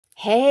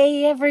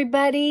Hey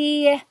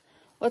everybody,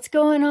 what's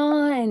going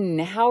on?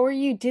 How are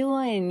you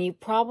doing?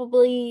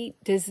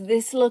 Does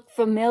this look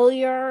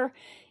familiar?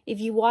 If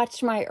you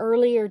watched my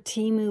earlier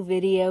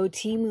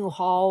Temu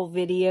haul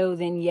video,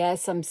 then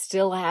yes, I'm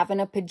still having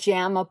a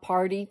pajama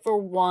party for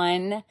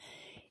one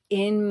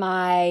in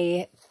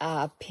my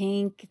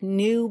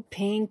new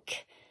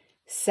pink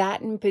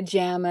satin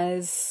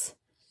pajamas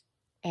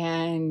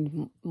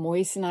and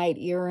moissanite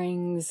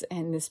earrings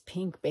and this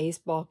pink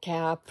baseball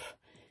cap.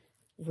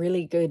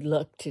 Really good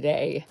look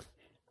today.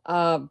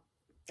 I'm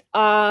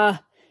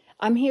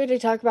here to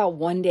talk about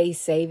one day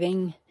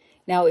saving.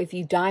 Now, if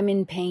you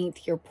diamond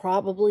paint, you're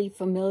probably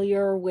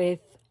familiar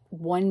with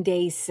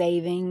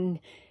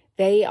OneDaySaving.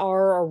 They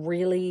are a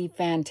really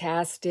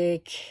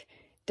fantastic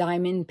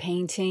diamond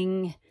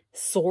painting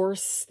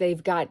source.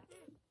 They've got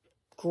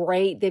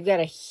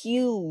a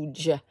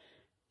huge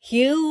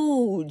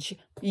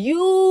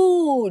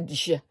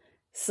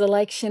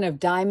selection of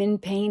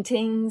diamond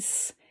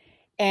paintings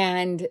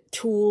and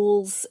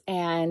tools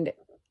and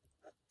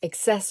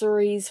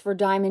accessories for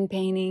diamond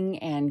painting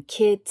and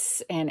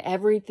kits and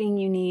everything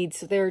you need.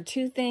 So there are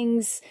two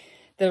things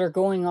that are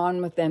going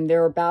on with them.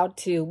 They're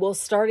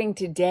starting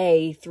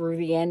today through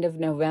the end of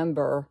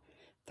November.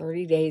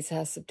 30 days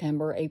has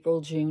September,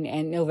 April, June,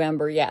 and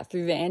November. Yeah,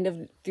 through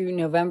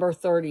November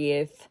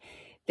 30th.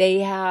 They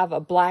have a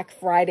Black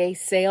Friday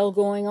sale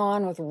going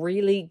on with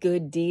really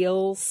good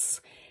deals.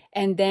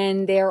 And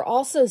then they're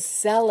also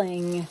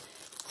selling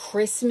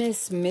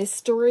Christmas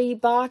mystery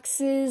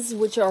boxes,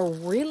 which are a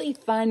really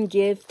fun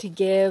gift to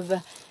give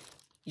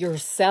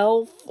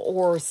yourself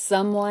or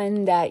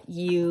someone that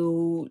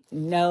you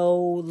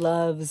know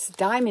loves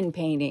diamond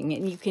painting.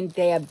 And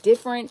they have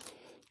different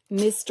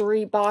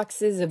mystery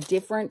boxes of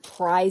different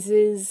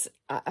prizes.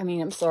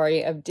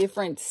 Of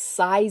different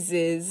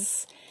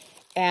sizes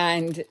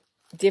and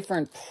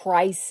different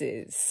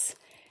prices.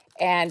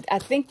 And I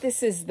think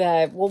this is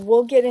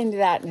we'll get into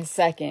that in a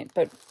second,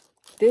 but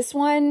this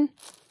one,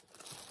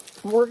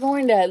 we're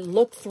going to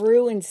look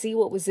through and see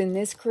what was in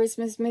this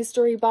Christmas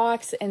mystery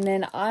box, and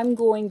then I'm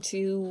going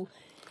to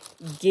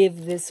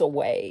give this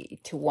away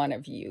to one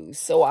of you.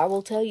 So I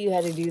will tell you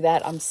how to do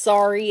that. I'm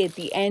sorry, at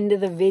the end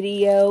of the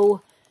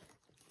video.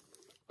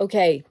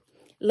 Okay,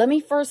 let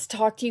me first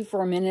talk to you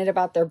for a minute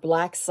about their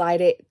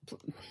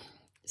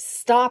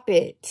Stop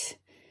it.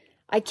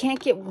 I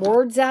can't get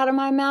words out of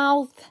my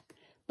mouth.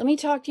 Let me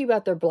talk to you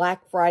about their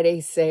Black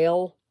Friday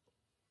sale.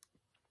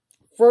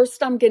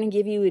 First, I'm going to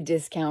give you a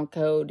discount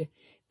code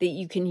that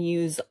you can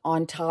use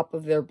on top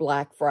of their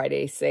Black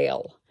Friday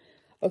sale.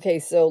 Okay,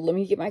 so let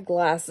me get my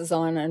glasses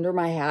on under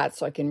my hat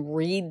so I can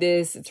read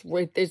this.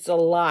 It's a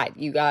lot,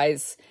 you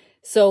guys.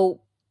 So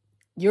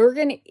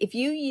if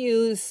you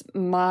use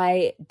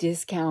my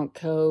discount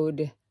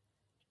code,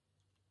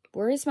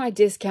 where is my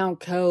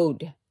discount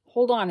code?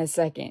 Hold on a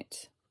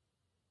second.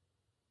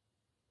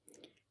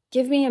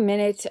 Give me a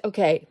minute.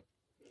 Okay.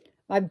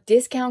 My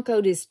discount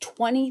code is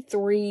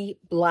 23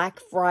 Black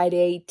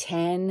Friday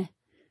 10.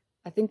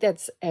 I think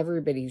that's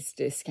everybody's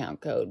discount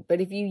code. But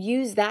if you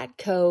use that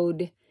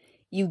code,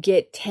 you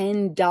get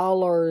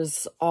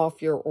 $10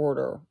 off your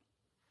order.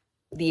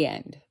 The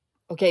end.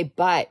 Okay,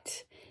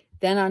 but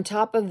then on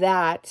top of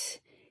that,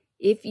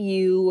 if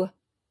you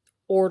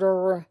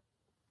order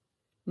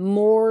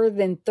more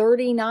than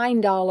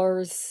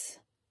 $39,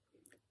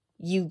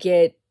 you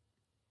get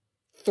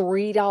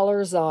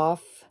 $3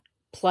 off.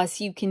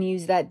 Plus, you can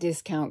use that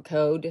discount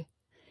code.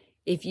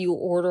 If you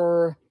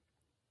order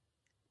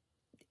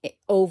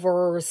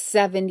over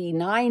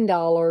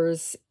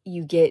 $79,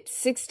 you get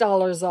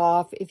 $6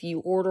 off. If you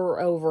order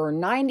over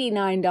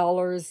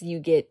 $99, you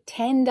get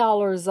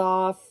 $10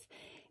 off.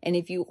 And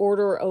if you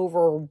order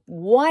over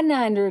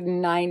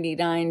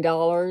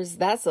 $199,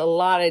 that's a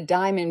lot of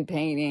diamond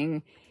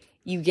painting,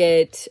 you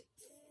get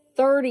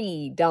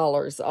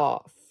 $30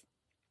 off.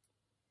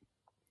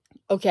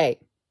 Okay.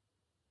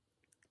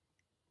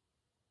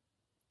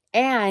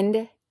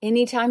 And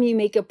anytime you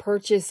make a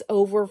purchase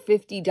over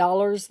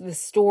 $50, the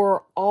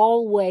store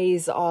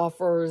always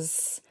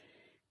offers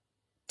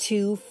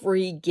 2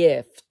 free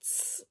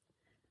gifts.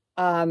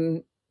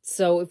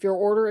 So if your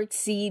order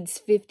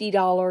exceeds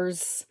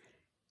 $50,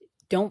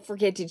 don't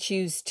forget to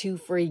choose 2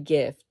 free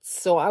gifts.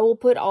 So I will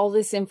put all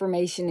this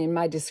information in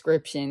my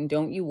description.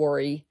 Don't you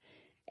worry.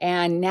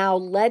 And now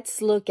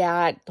let's look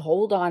at,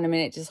 hold on a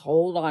minute, just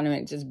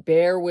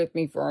bear with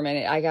me for a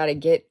minute.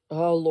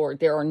 Oh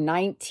Lord, there are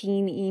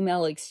 19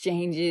 email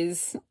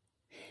exchanges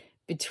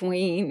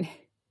between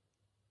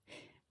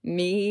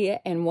me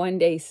and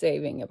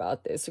OneDaySaving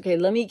about this. Okay,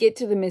 let me get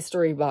to the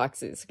mystery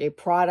boxes. Okay,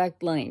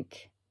 product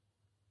link.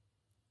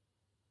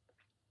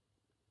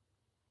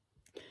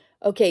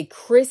 Okay,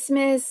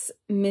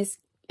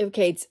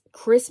 it's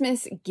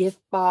Christmas gift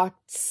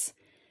box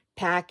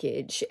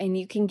package, and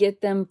you can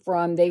get them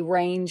they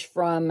range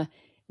from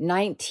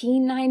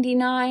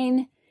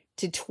 $19.99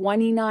 to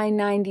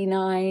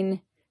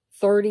 $29.99,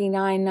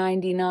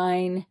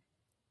 $39.99,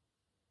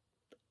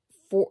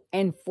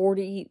 and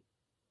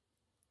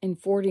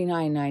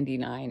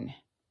 $49.99.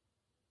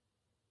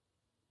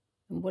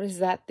 And what is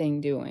that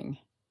thing doing?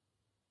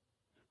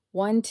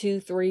 1, 2,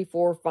 3,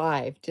 4,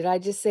 5. Did I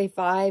just say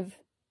 5?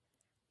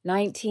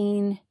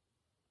 19.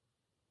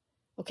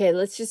 Okay,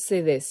 let's just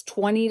say this.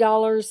 $20,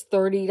 $30,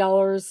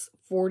 $40,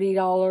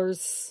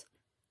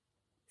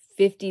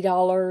 $50, $20,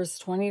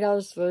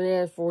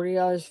 $30, $40,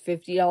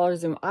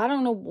 $50. And I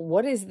don't know,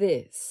 what is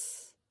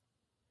this?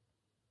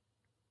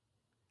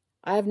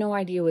 I have no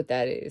idea what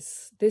that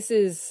is. This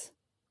is,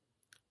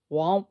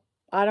 well,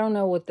 I don't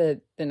know what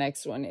the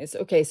next one is.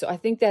 Okay, so I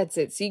think that's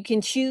it. So you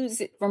can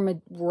choose it from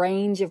a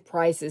range of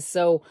prices.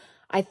 So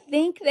I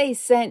think they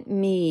sent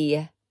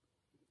me,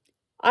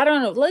 I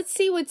don't know. Let's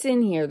see what's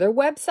in here. Their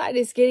website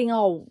is getting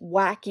all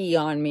wacky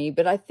on me,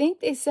 but I think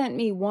they sent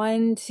me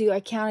 1, 2,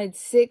 I counted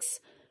 6,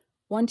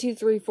 1, 2,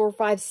 3, 4,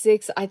 5,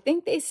 6. I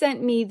think they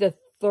sent me the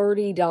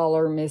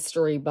 $30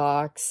 mystery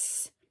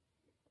box.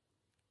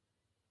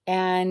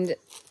 And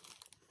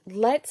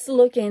let's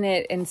look in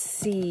it and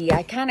see.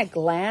 I kind of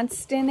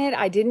glanced in it.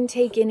 I didn't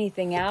take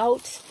anything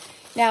out.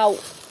 Now,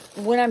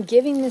 when I'm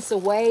giving this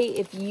away,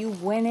 if you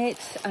win it,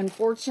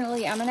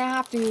 unfortunately, I'm going to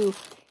have to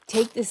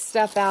take this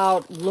stuff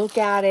out, look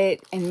at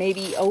it, and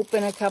maybe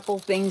open a couple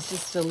things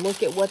just to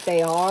look at what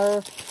they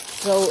are.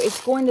 So it's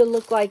going to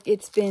look like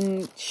it's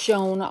been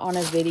shown on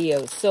a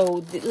video.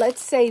 So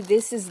let's say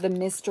this is the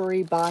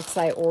mystery box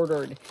I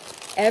ordered.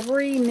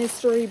 Every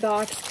mystery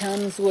box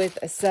comes with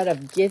a set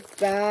of gift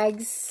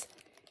bags,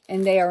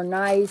 and they are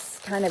nice,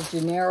 kind of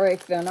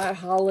generic. They're not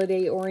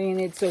holiday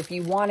oriented. So if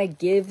you want to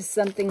give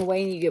something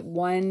away, you get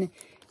 1,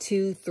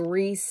 2,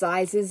 3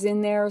 sizes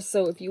in there.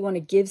 So if you want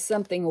to give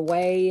something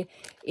away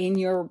in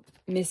your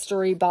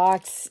mystery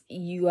box,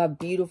 you have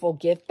beautiful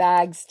gift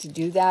bags to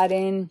do that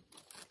in.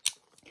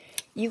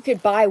 You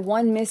could buy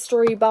one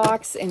mystery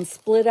box and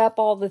split up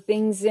all the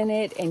things in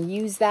it and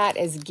use that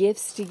as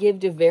gifts to give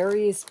to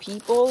various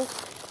people.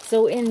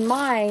 So in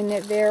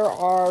mine, there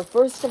are,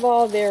 first of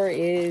all, there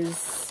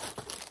is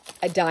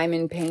a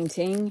diamond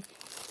painting.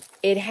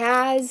 It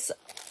has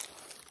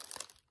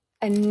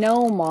a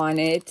gnome on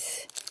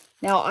it.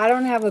 Now, I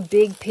don't have a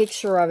big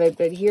picture of it,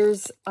 but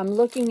I'm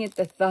looking at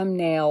the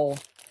thumbnail,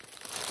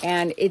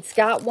 and it's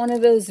got one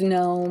of those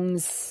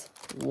gnomes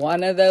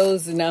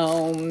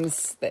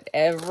that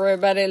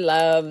everybody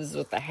loves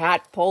with the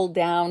hat pulled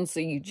down so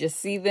you just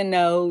see the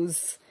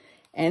nose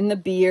and the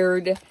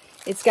beard.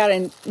 It's got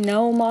a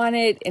gnome on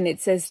it, and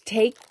it says,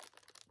 take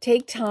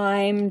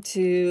time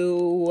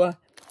to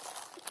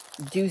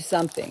do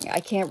something. I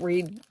can't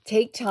read.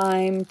 Take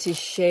time to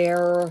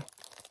share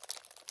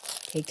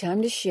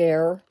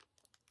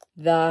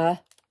the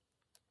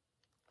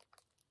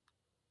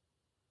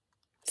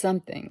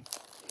something.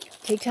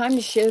 Take time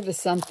to share the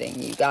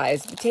something, you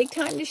guys. But take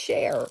time to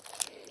share.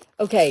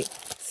 Okay,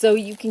 so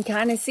you can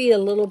kind of see a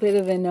little bit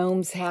of the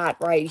gnome's hat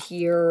right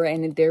here,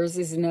 and there's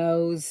his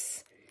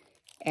nose.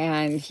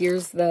 And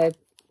here's the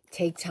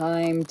take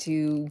time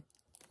to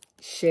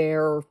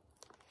share. I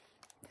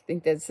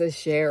think that says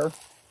share.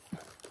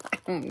 I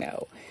don't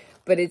know.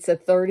 But it's a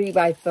 30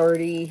 by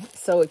 30.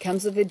 So it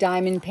comes with a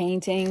diamond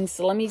painting.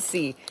 So let me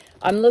see.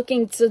 I'm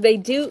looking. So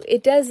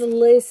it does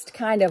list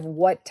kind of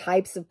what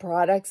types of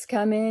products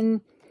come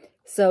in.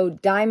 So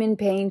diamond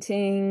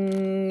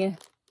painting.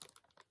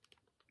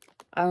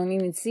 I don't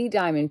even see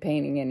diamond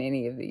painting in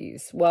any of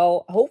these.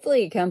 Well,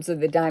 hopefully it comes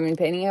with the diamond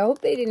painting. I hope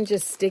they didn't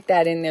just stick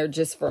that in there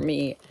just for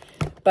me.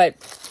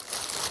 But,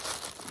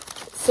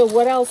 so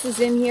what else is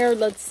in here?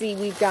 Let's see.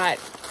 We've got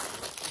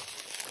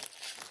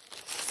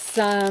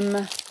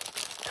some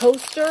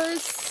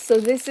coasters. So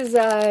this is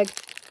a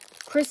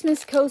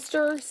Christmas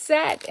coaster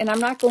set. And I'm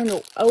not going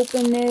to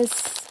open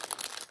this.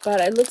 But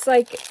it looks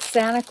like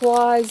Santa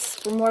Claus,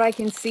 from what I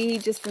can see,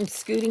 just from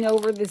scooting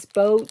over this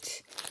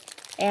boat.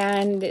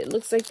 And it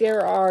looks like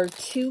there are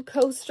 2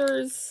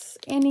 coasters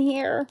in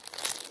here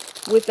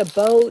with a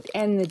boat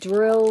and the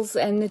drills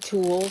and the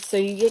tools. So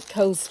you get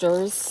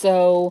coasters.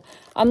 So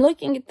I'm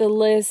looking at the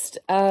list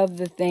of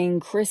the thing,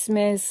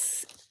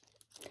 Christmas,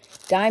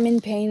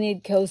 diamond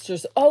painted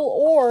coasters. Oh,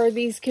 or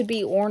these could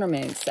be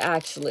ornaments,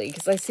 actually,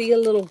 because I see a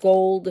little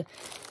gold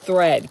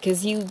thread.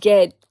 Because you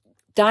get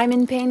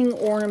diamond painting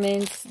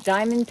ornaments,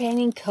 diamond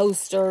painting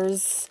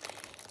coasters,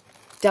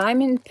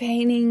 diamond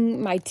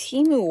painting. My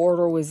Temu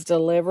order was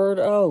delivered.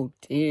 Oh,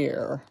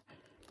 dear.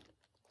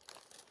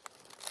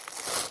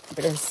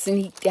 Better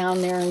sneak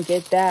down there and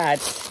get that.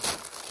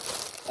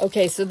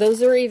 Okay, so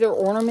those are either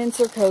ornaments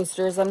or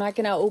coasters. I'm not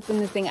going to open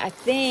the thing. I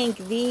think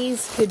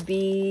these could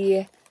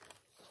be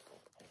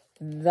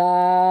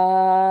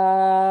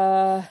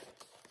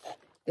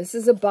This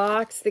is a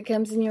box that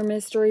comes in your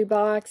mystery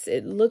box.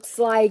 It looks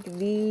like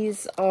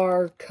these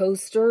are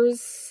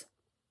coasters.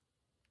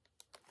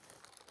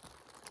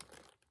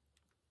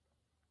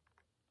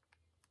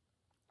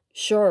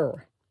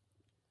 Sure.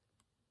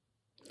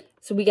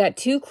 So we got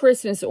 2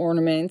 Christmas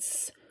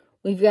ornaments.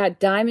 We've got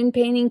diamond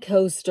painting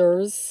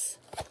coasters.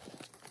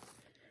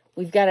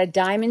 We've got a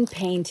diamond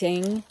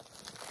painting.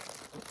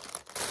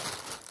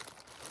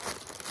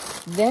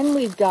 Then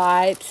we've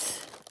got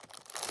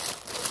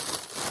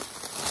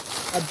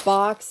a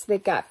box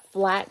that got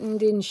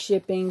flattened in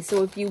shipping.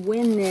 So if you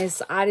win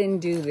this, I didn't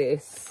do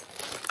this.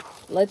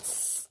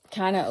 Let's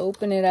kind of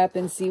open it up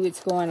and see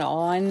what's going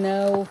on,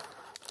 though.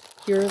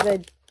 Here are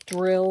the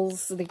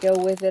drills that go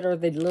with it, or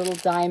the little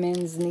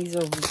diamonds, and these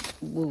are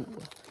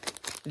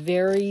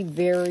very,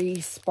 very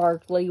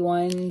sparkly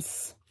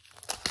ones.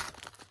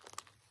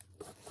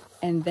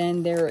 And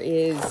then there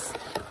is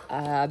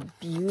a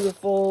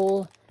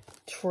beautiful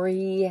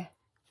tree.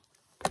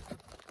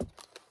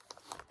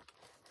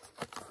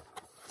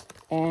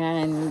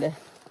 And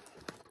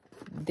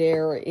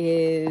there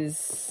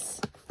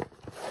is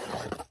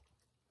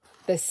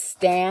the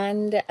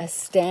stand, a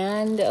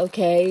stand,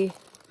 okay.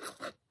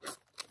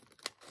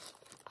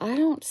 I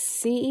don't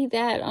see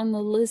that on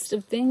the list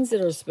of things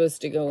that are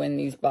supposed to go in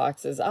these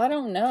boxes. I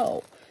don't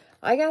know.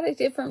 I got a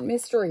different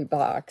mystery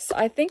box.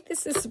 I think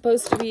this is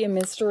supposed to be a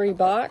mystery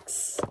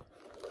box.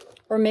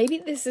 Or maybe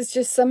this is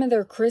just some of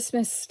their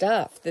Christmas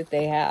stuff that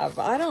they have.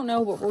 I don't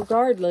know, but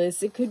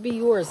regardless, it could be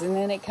yours. And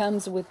then it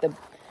comes with the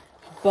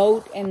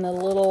boat and the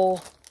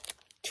little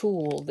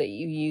tool that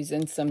you use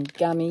in some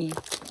gummy,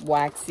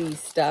 waxy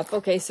stuff.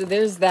 Okay, so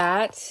there's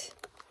that.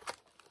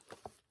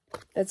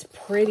 That's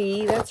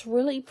pretty. That's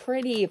really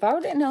pretty. If I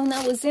would have known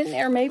that was in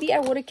there, maybe I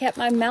would have kept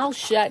my mouth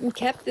shut and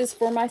kept this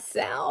for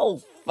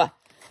myself.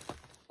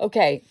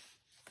 Okay.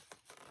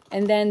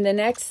 And then the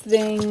next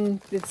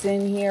thing that's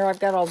in here, I've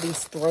got all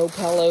these throw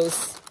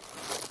pillows,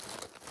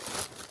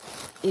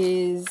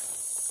 is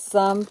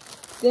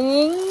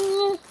something.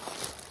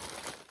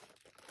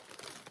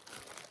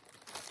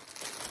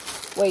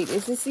 Wait,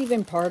 is this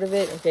even part of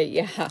it? Okay,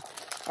 yeah.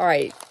 All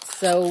right.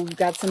 So we've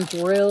got some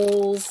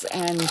drills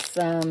and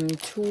some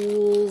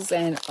tools,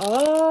 and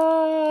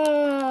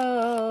oh,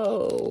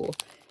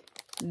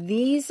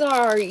 these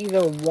are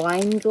either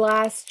wine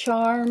glass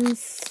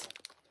charms,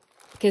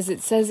 because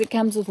it says it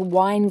comes with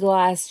wine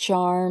glass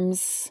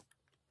charms,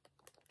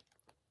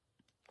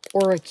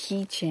 or a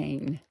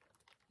keychain.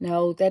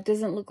 No, that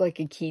doesn't look like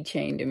a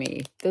keychain to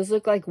me. Those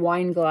look like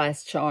wine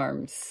glass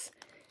charms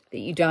that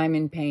you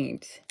diamond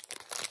paint.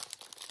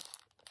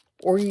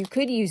 Or you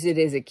could use it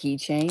as a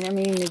keychain. I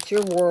mean, it's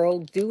your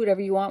world. Do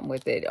whatever you want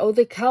with it. Oh,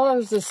 the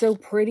colors are so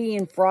pretty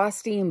and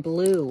frosty and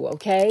blue,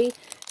 okay?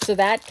 So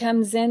that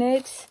comes in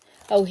it.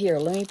 Oh, here,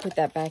 let me put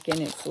that back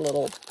in its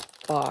little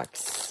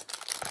box.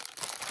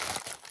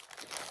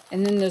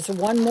 And then there's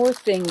one more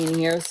thing in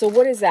here. So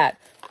what is that?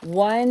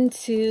 1,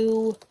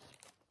 2,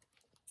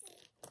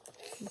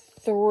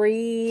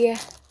 3,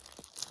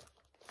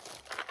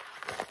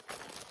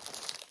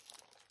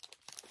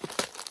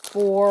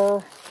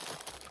 4,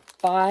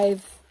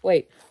 5.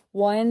 Wait,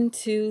 1,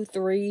 2,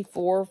 3,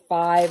 4,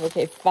 5.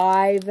 Okay,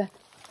 5.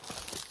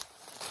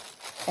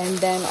 And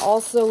then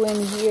also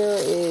in here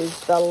is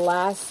the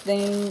last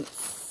thing,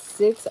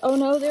 6. Oh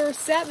no, there are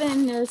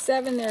 7. There are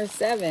 7. There are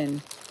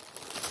 7.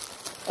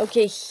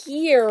 Okay,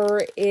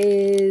 here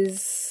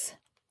is.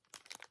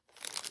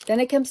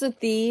 Then it comes with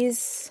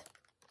these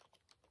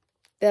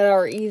that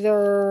are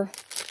either.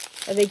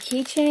 Are they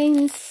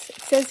keychains?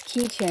 It says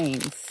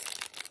keychains.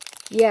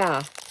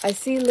 Yeah, I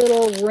see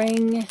little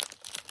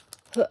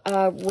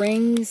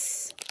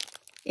rings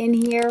in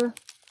here.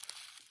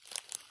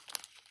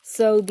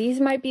 So these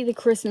might be the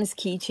Christmas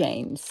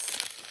keychains.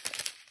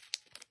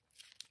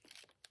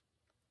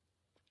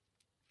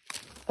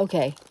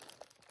 Okay.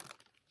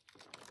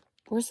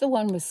 Where's the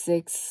one with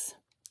 6?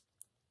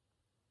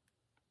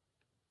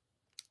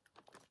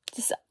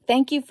 Just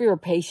thank you for your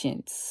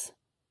patience.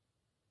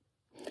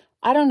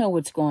 I don't know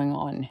what's going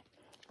on.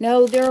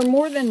 No, there are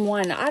more than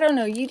one. I don't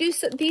know. You do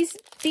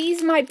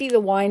these might be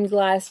the wine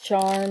glass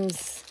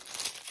charms.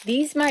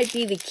 These might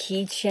be the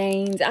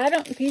keychains.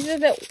 These are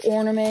the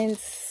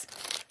ornaments.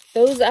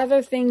 Those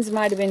other things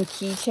might have been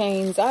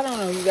keychains. I don't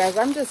know, you guys.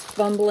 I'm just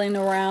fumbling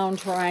around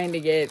trying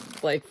to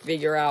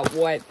figure out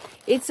what.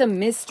 It's a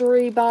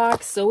mystery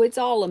box, so it's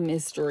all a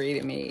mystery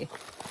to me.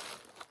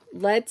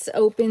 Let's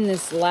open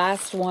this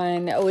last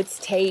one. Oh, it's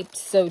taped.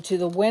 So to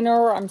the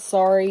winner, I'm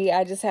sorry.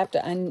 I just have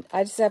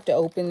to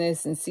open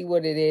this and see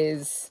what it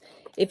is.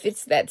 If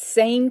it's that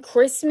same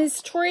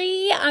Christmas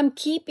tree, I'm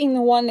keeping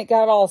the one that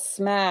got all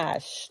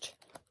smashed.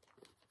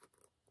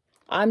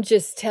 I'm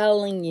just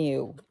telling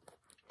you.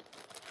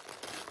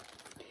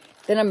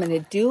 Then I'm going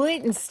to do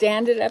it and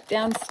stand it up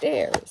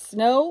downstairs.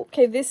 No?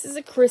 Okay, this is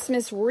a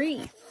Christmas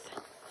wreath.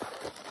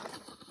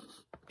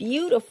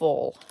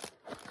 Beautiful.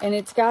 And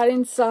it's got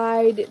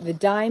inside the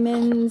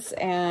diamonds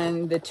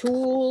and the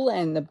tool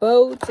and the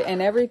boat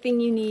and everything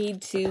you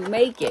need to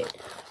make it.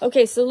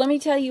 Okay, so let me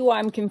tell you why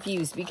I'm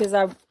confused. Because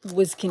I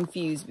was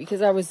confused.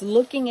 Because I was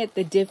looking at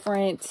the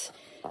different.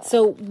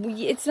 So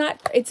it's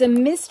a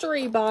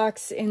mystery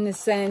box in the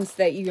sense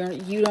that you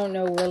don't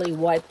know really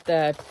what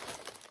the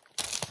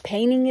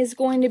painting is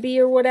going to be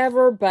or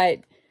whatever.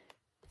 But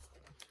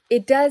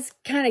it does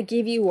kind of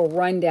give you a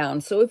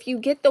rundown. So if you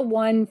get the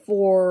one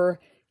for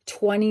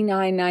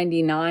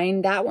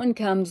 $29.99. That one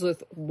comes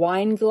with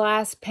wine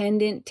glass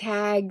pendant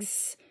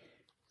tags,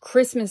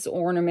 Christmas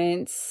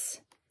ornaments,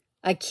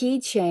 a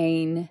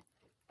keychain,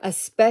 a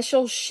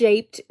special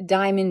shaped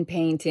diamond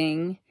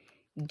painting,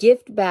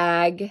 gift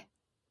bag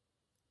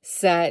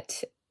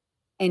set,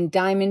 and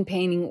diamond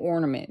painting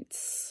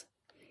ornaments.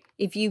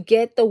 If you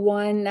get the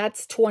one,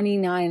 that's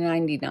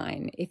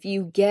 $29.99. If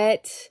you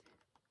get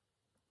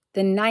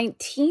the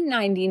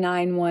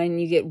 $19.99 one,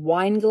 you get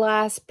wine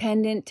glass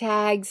pendant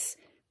tags,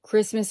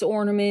 Christmas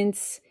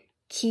ornaments,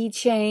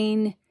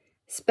 keychain,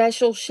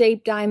 special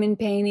shaped diamond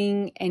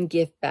painting, and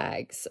gift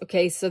bags.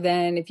 Okay, so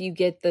then if you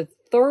get the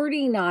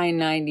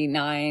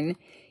 $39.99,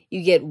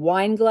 you get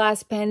wine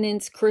glass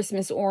pendants,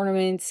 Christmas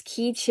ornaments,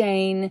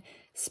 keychain,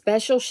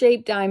 special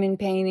shaped diamond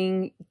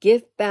painting,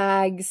 gift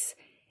bags,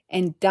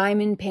 and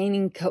diamond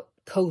painting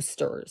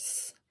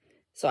coasters.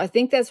 So I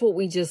think that's what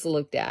we just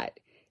looked at.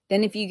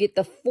 Then if you get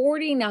the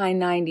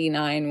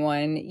 $49.99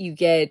 one, you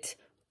get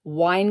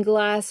wine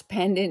glass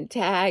pendant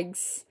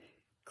tags,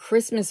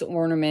 Christmas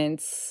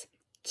ornaments,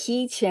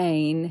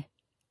 keychain,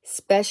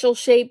 special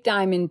shaped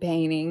diamond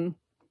painting,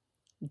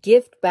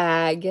 gift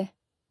bag,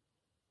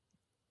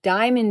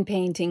 diamond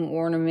painting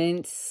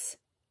ornaments,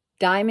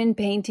 diamond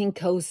painting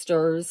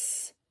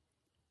coasters,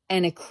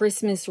 and a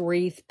Christmas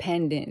wreath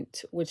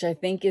pendant, which I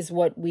think is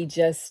what we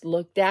just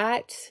looked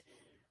at.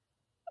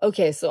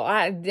 Okay, so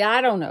I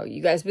don't know,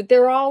 you guys, but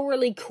they're all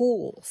really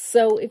cool.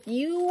 So if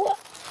you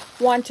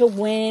want to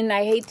win,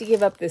 I hate to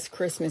give up this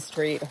Christmas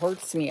tree. It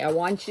hurts me. I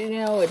want you to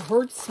know it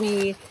hurts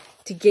me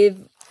to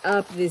give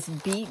up this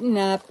beaten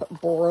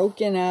up,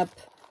 broken up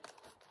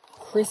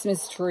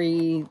Christmas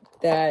tree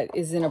that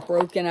is in a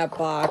broken up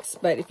box.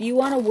 But if you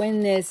want to win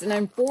this, and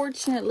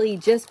unfortunately,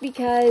 just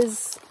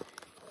because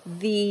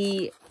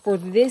for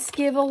this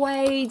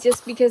giveaway,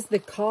 just because the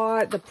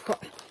cost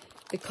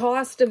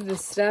of the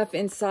stuff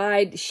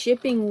inside,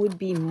 shipping would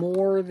be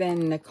more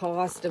than the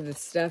cost of the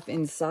stuff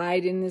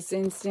inside in this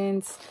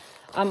instance.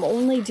 I'm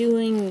only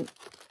doing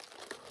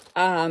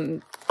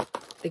the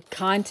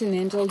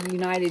continental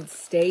United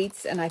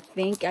States, and I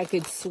think I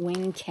could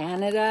swing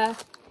Canada.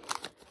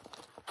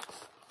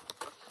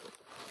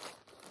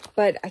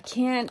 But I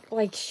can't,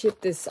 like,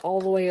 ship this all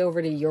the way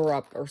over to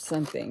Europe or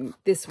something,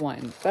 this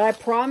one. But I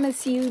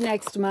promise you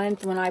next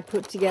month when I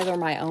put together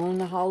my own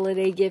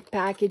holiday gift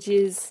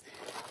packages,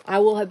 I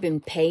will have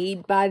been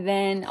paid by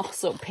then.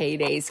 Also,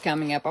 payday's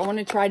coming up. I want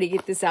to try to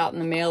get this out in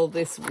the mail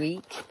this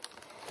week.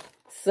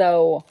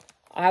 So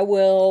I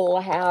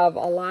will have a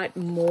lot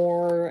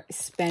more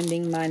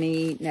spending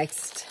money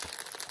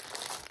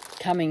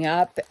coming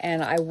up,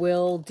 and I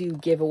will do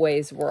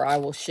giveaways where I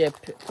will ship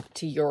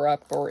to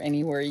Europe or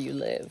anywhere you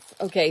live.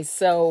 Okay,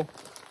 so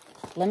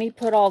let me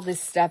put all this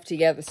stuff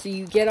together so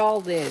you get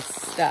all this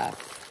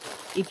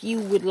stuff. If you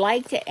would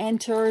like to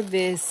enter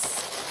this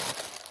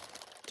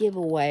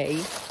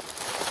giveaway,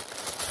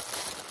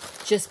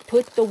 just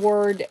put the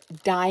word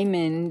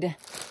diamond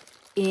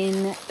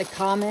in the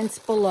comments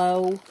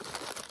below.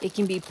 It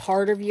can be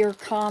part of your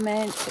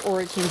comment,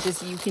 or you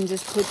can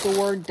just put the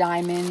word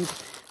diamond.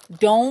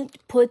 Don't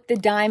put the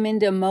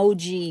diamond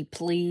emoji,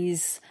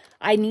 please.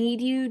 I need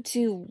you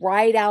to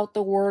write out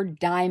the word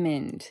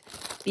diamond,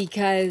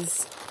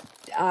 because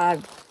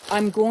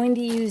I'm going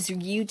to use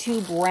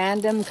YouTube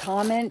random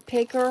comment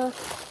picker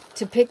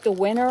to pick the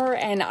winner,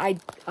 and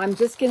I'm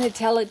just going to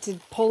tell it to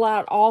pull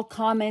out all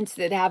comments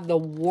that have the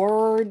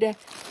word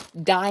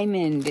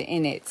diamond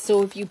in it.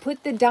 So if you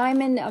put the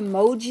diamond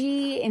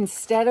emoji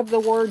instead of the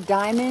word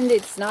diamond,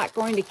 it's not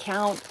going to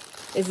count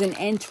as an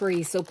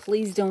entry, so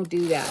please don't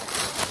do that.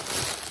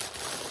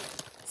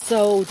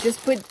 So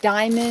just put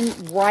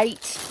diamond,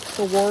 write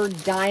the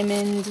word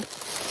diamond,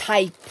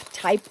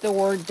 type the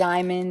word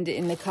diamond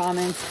in the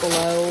comments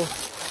below.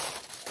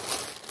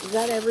 Is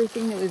that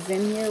everything that was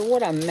in here?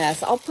 What a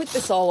mess. I'll put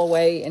this all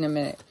away in a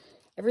minute.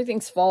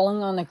 Everything's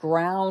falling on the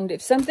ground.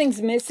 If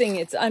something's missing,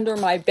 it's under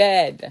my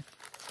bed.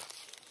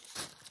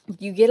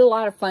 You get a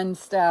lot of fun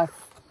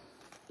stuff,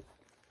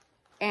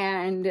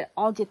 and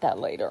I'll get that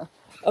later.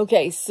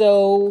 Okay,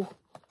 so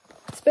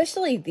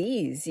especially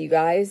these, you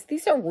guys.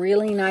 These are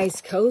really nice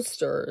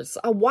coasters.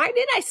 Why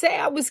did I say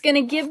I was going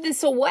to give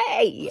this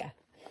away?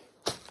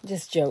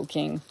 Just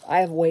joking. I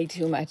have way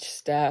too much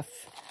stuff.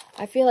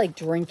 I feel like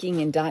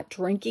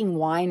drinking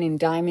wine and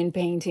diamond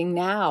painting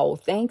now.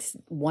 Thanks,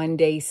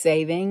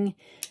 OneDaySaving.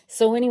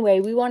 So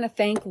anyway, we want to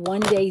thank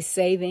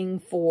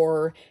OneDaySaving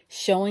for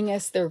showing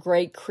us their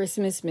great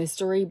Christmas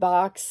mystery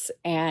box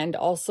and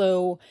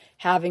also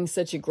having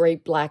such a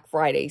great Black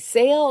Friday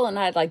sale. And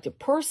I'd like to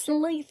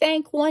personally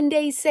thank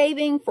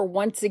OneDaySaving for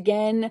once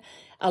again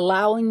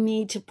allowing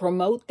me to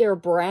promote their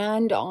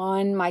brand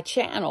on my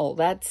channel.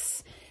 That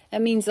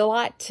means a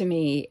lot to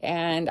me,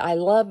 and I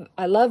love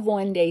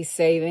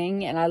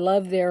OneDaySaving, and I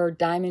love their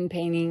diamond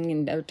painting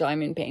and their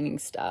diamond painting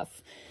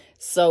stuff.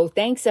 So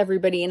thanks,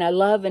 everybody, and I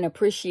love and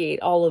appreciate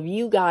all of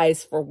you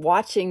guys for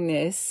watching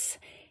this,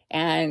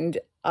 and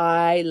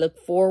I look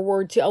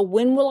forward to,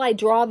 when will I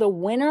draw the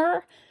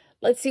winner?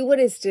 Let's see, what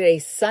is today,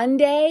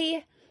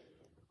 Sunday?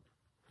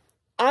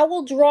 I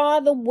will draw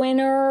the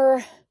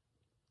winner,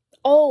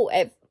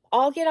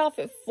 I'll get off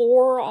at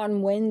 4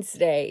 on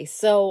Wednesday.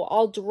 So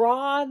I'll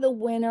draw the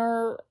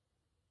winner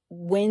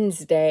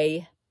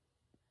Wednesday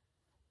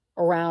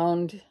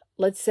around,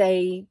 let's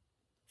say,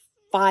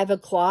 5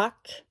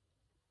 o'clock.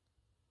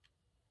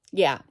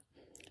 Yeah,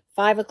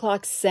 5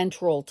 o'clock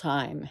Central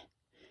Time.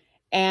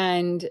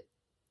 And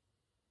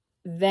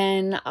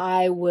then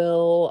I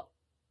will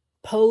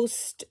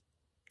post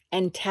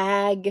and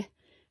tag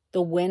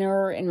the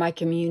winner in my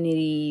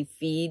community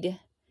feed.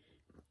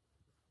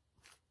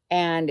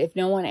 And if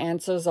no one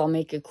answers, I'll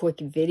make a quick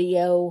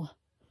video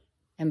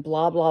and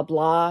blah, blah,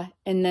 blah.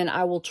 And then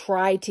I will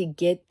try to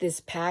get this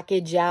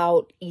package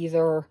out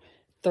either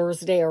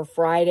Thursday or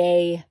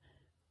Friday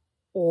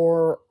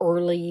or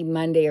early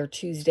Monday or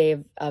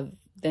Tuesday of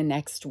the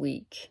next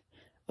week.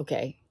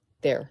 Okay,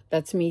 there.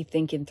 That's me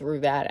thinking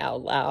through that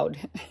out loud.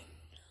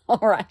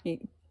 All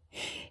right.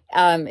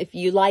 If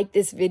you like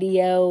this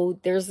video,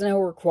 there's no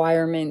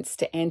requirements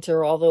to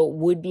enter, although it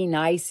would be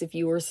nice if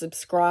you were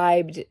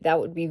subscribed. That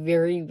would be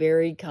very,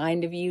 very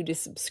kind of you to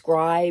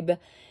subscribe.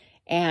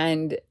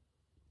 And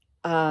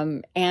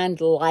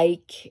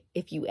like,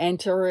 if you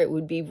enter, it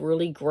would be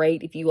really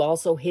great. If you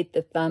also hit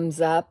the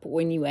thumbs up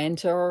when you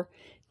enter,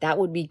 that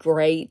would be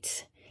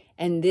great.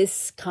 And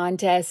this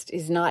contest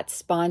is not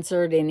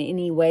sponsored in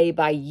any way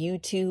by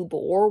YouTube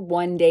or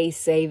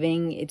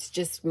OneDaySaving. It's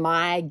just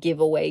my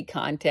giveaway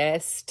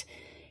contest.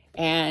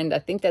 And I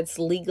think that's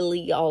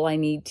legally all I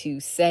need to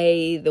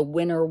say. The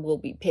winner will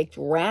be picked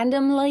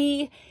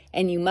randomly,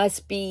 and you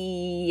must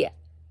be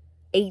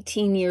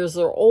 18 years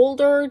or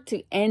older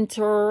to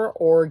enter,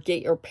 or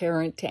get your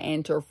parent to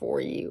enter for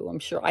you. I'm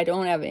sure I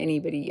don't have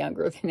anybody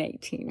younger than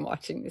 18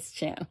 watching this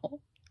channel.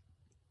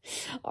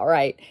 All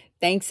right.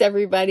 Thanks,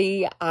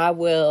 everybody. I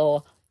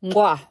will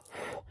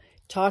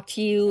talk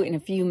to you in a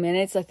few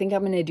minutes. I think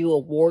I'm going to do a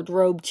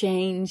wardrobe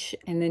change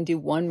and then do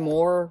one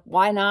more.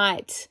 Why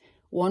not?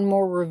 One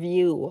more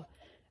review.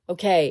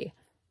 Okay.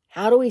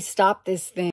 How do we stop this thing?